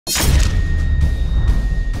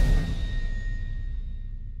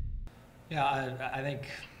Yeah, I think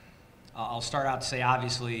I'll start out to say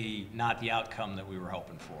obviously not the outcome that we were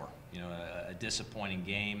hoping for. You know, a disappointing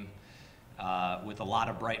game with a lot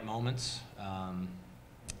of bright moments.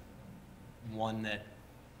 One that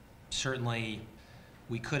certainly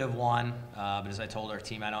we could have won, but as I told our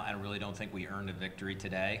team, I really don't think we earned a victory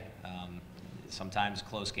today. Sometimes a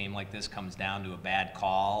close game like this comes down to a bad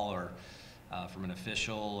call or from an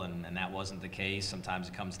official, and that wasn't the case. Sometimes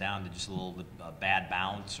it comes down to just a bad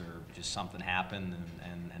bounce or just something happened,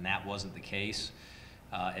 and that wasn't the case.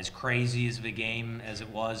 As crazy as the game as it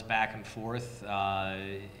was back and forth,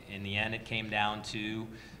 in the end it came down to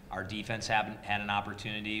our defense had an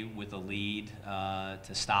opportunity with a lead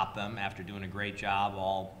to stop them after doing a great job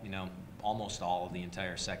almost all of the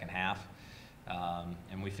entire second half.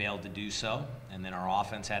 And we failed to do so. And then our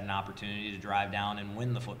offense had an opportunity to drive down and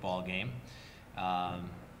win the football game.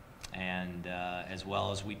 As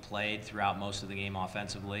well as we played throughout most of the game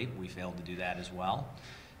offensively, we failed to do that as well.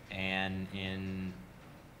 And in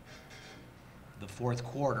the fourth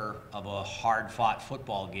quarter of a hard-fought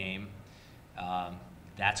football game,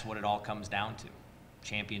 that's what it all comes down to.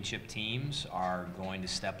 Championship teams are going to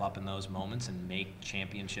step up in those moments and make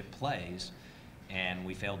championship plays, and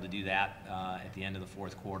we failed to do that at the end of the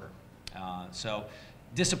fourth quarter. So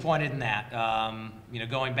disappointed in that.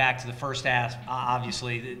 Going back to the first half,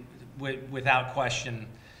 obviously, without question,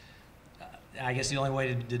 I guess the only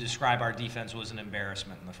way to describe our defense was an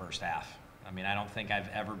embarrassment in the first half. I mean, I don't think I've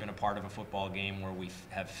ever been a part of a football game where we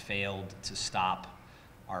have failed to stop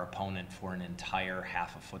our opponent for an entire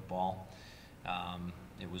half of football.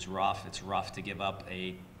 It was rough. It's rough to give up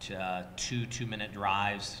two 2-minute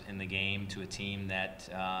drives in the game to a team that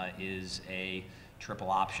is a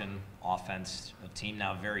triple option offense team.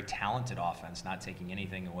 Now, a very talented offense, not taking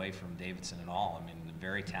anything away from Davidson at all. I mean,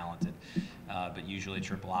 very talented, but usually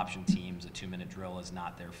triple option teams, a 2-minute drill is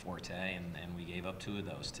not their forte, and we gave up 2 of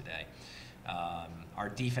those today. Our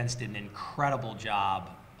defense did an incredible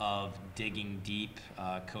job of digging deep.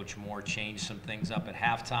 Coach Moore changed some things up at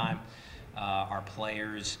halftime. Our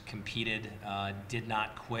players competed, did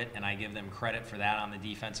not quit, and I give them credit for that on the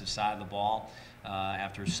defensive side of the ball.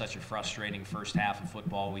 After such a frustrating first half of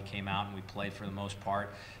football, we came out and we played for the most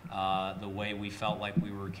part the way we felt like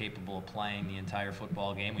we were capable of playing the entire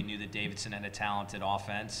football game. We knew that Davidson had a talented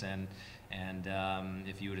offense, and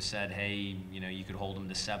if you would have said, hey, you could hold them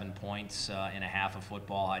to 7 points in a half of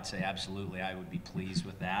football, I'd say absolutely, I would be pleased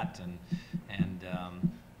with that.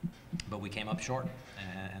 But we came up short,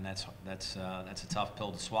 and that's a tough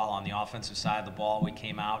pill to swallow. On the offensive side of the ball, we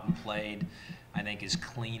came out and played, I think, as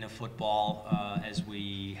clean a football as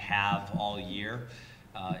we have all year.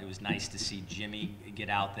 It was nice to see Jimmy get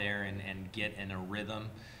out there and get in a rhythm.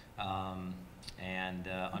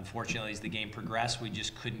 Unfortunately, as the game progressed, we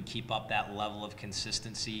just couldn't keep up that level of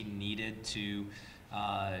consistency needed to,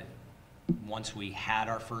 once we had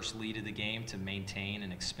our first lead of the game, to maintain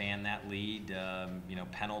and expand that lead.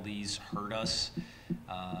 Penalties hurt us.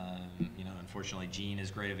 Unfortunately, Gene,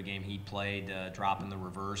 as great of a game he played, dropping the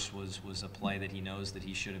reverse was a play that he knows that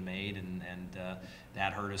he should have made, and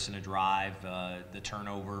that hurt us in a drive. The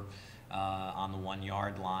turnover on the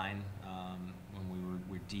 1-yard line when we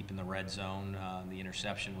were deep in the red zone. The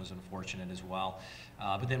interception was unfortunate as well.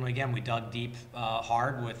 But then again, we dug deep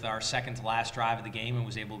hard with our second to last drive of the game and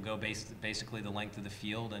was able to go basically the length of the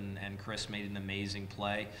field, and Chris made an amazing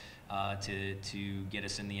play to get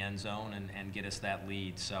us in the end zone and get us that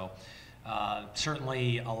lead. So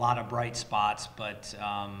certainly a lot of bright spots, but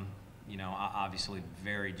obviously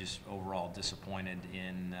very just overall disappointed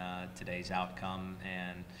in today's outcome.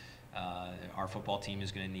 And our football team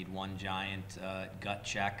is going to need one giant gut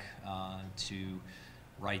check to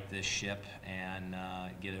right this ship and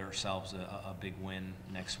get ourselves a big win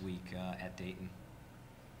next week at Dayton.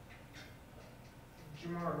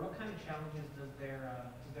 Jamar, what kind of challenges does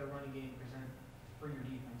their running game present for your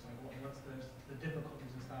defense? Like, what's the difficulties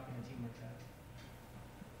in stopping a team like that?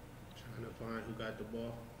 Trying to find who got the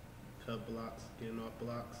ball, cut blocks, getting off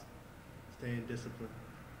blocks, staying disciplined.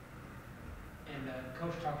 And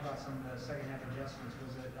Coach talked about some of the second half adjustments.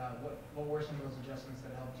 Was it what were some of those adjustments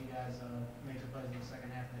that helped you guys make the plays in the second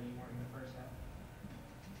half that you weren't in the first half?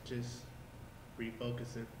 Just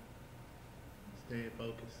refocusing, staying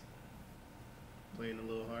focused, playing a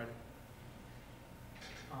little harder.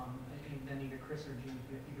 And then either Chris or Gene,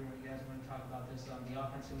 if either one of you guys want to talk about this, the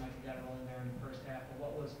offense seemed like you got it rolling there in the first half. But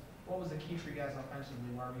what was the key for you guys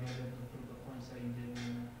offensively? Why were you able to prove the points that you did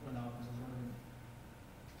when the offense was winning?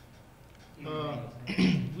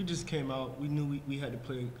 We just came out. We knew we had to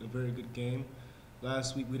play a very good game.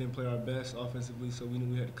 Last week we didn't play our best offensively, so we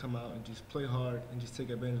knew we had to come out and just play hard and just take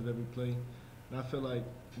advantage of every play. And I feel like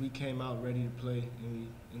we came out ready to play, and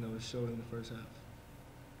it showed in the first half.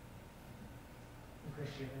 Chris,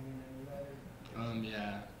 do you have anything to add?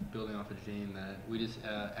 Yeah, building off of Gene, that we just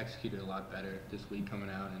executed a lot better this week coming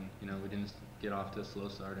out, and we didn't get off to a slow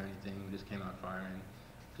start or anything. We just came out firing,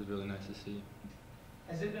 which was really nice to see.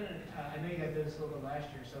 Has it been? I know you guys did this a little bit last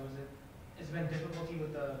year. So has it been difficulty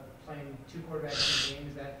with playing two quarterbacks in a game?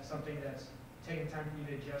 Is that something that's taking time for you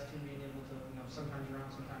to adjust to, being able to sometimes you're on,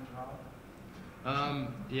 sometimes you're off?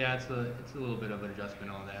 Yeah, it's a little bit of an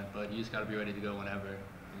adjustment on that, but you just got to be ready to go whenever.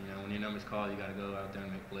 And, when your number's called, you got to go out there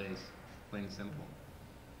and make plays. Plain and simple.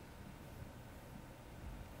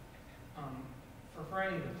 For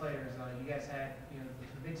any of the players, you guys had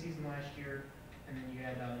the big season last year, and then you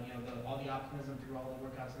had all the optimism through all the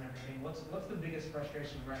workouts and everything. What's the biggest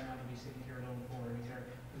frustration right now to be sitting here at 0-4? Is there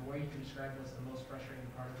a way you can describe what's the most frustrating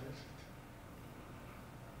part of this?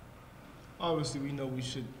 Obviously, we know we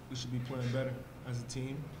should be playing better as a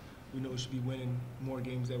team. We know we should be winning more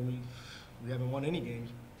games that we haven't won any games,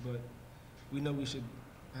 but we know we should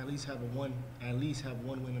at least have one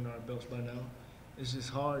win in our belts by now. It's just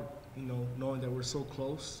hard, knowing that we're so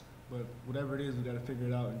close. But whatever it is, we got to figure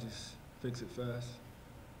it out and just fix it fast.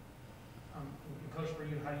 Coach, for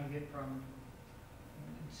you, how do you get to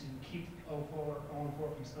keep 0-4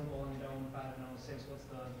 from snowballing to 0-5 and 0-6? What's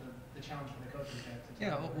the challenge for the coaching staff?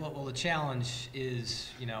 Yeah, well, the challenge is,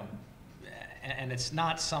 and it's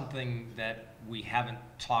not something that we haven't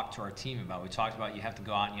talked to our team about. We talked about you have to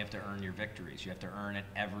go out and you have to earn your victories. You have to earn it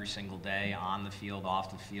every single day, on the field,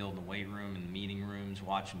 off the field, in the weight room, in the meeting rooms,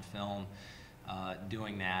 watching film,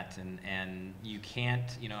 doing that. And you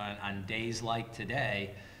can't, on days like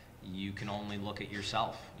today, you can only look at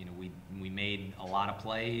yourself. We made a lot of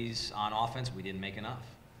plays on offense. We didn't make enough.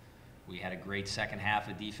 We had a great second half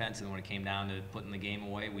of defense, and when it came down to putting the game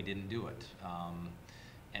away, we didn't do it.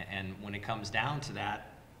 And when it comes down to that,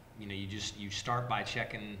 you start by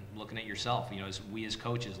looking at yourself. As we as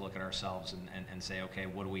coaches look at ourselves and say, okay,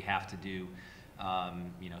 what do we have to do,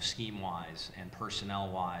 scheme-wise and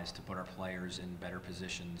personnel-wise to put our players in better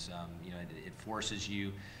positions. It forces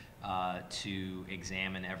you to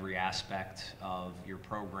examine every aspect of your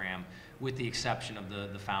program, with the exception of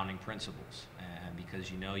the founding principles. And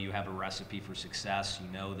because you have a recipe for success,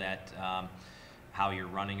 that how you're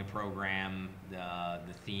running a program,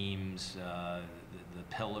 the themes, the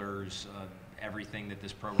pillars, everything that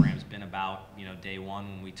this program's been about, day one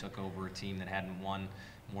when we took over a team that hadn't won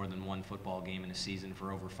more than one football game in a season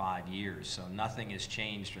for over 5 years. So nothing has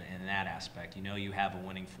changed in that aspect. You have a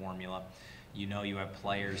winning formula. You have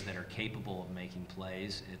players that are capable of making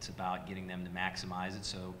plays. It's about getting them to maximize it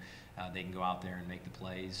so they can go out there and make the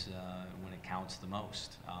plays when it counts the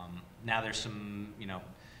most. Now there's some,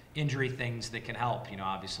 injury things that can help,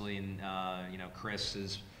 obviously, and Chris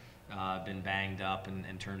has been banged up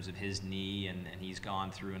in terms of his knee, and he's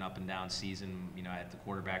gone through an up and down season, at the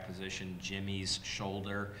quarterback position. Jimmy's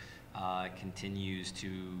shoulder continues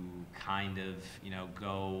to kind of,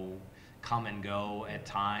 come and go at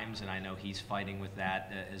times, and I know he's fighting with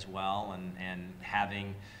that as well, and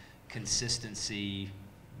having consistency.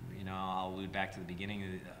 I'll allude back to the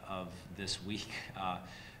beginning of this week,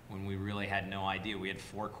 when we really had no idea. We had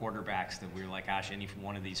 4 quarterbacks that we were like, gosh, any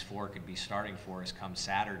one of these 4 could be starting for us come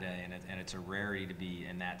Saturday, and it's a rarity to be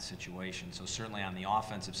in that situation. So certainly on the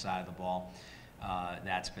offensive side of the ball,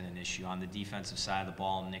 that's been an issue. On the defensive side of the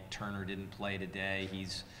ball, Nick Turner didn't play today.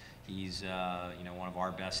 He's one of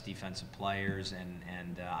our best defensive players,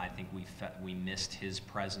 and I think we missed his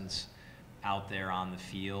presence out there on the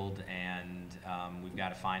field, and we've got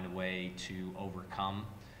to find a way to overcome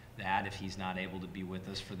that if he's not able to be with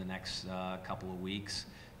us for the next couple of weeks.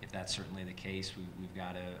 If that's certainly the case, we've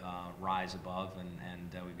got to rise above,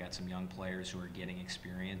 and we've got some young players who are getting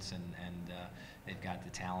experience, and they've got the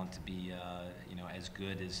talent to be as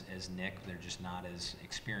good as Nick. They're just not as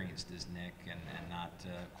experienced as Nick, and not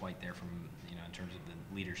quite there from in terms of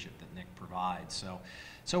the leadership that Nick provides.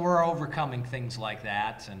 So we're overcoming things like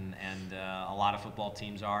that, and a lot of football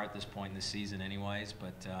teams are at this point in the season anyways,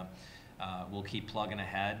 but we'll keep plugging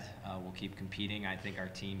ahead. We'll keep competing. I think our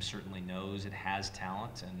team certainly knows it has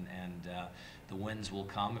talent, and the wins will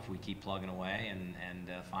come if we keep plugging away and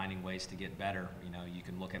finding ways to get better. You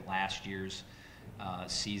can look at last year's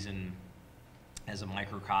season as a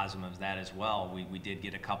microcosm of that as well. We did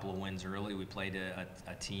get a couple of wins early. We played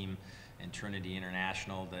a team in Trinity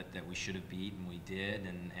International that we should have beat, and we did,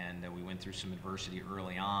 and we went through some adversity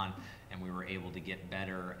early on, and we were able to get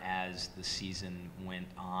better as the season went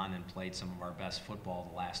on and played some of our best football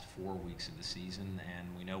the last 4 weeks of the season, and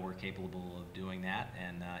we know we're capable of doing that,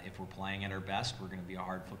 and if we're playing at our best, we're going to be a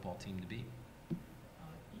hard football team to beat.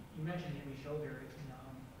 you mentioned hip and shoulder.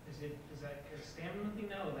 Is that a stamina thing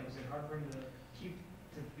now? Like, is it hard for him to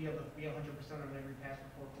be able to be 100% on every pass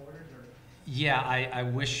for 4 quarters? Or Yeah, I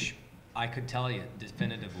wish I could tell you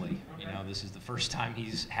definitively. You Okay. know, this is the first time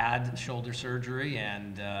he's had shoulder surgery,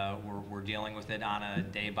 and we're dealing with it on a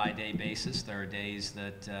day-by-day basis. There are days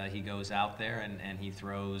that he goes out there and he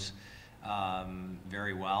throws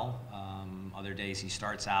very well. Other days he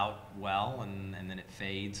starts out well, and then it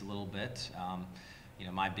fades a little bit. You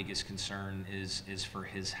know, my biggest concern is for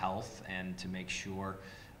his health and to make sure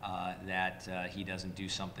that he doesn't do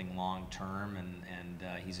something long term, and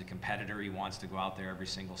he's a competitor. He wants to go out there every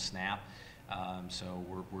single snap. So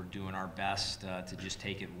we're doing our best to just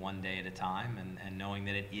take it one day at a time, and knowing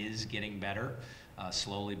that it is getting better,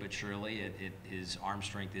 slowly but surely. His arm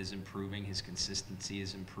strength is improving, his consistency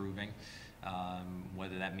is improving.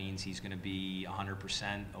 Whether that means he's going to be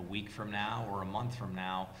 100% a week from now or a month from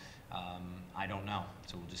now, I don't know.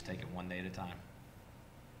 So we'll just take it one day at a time.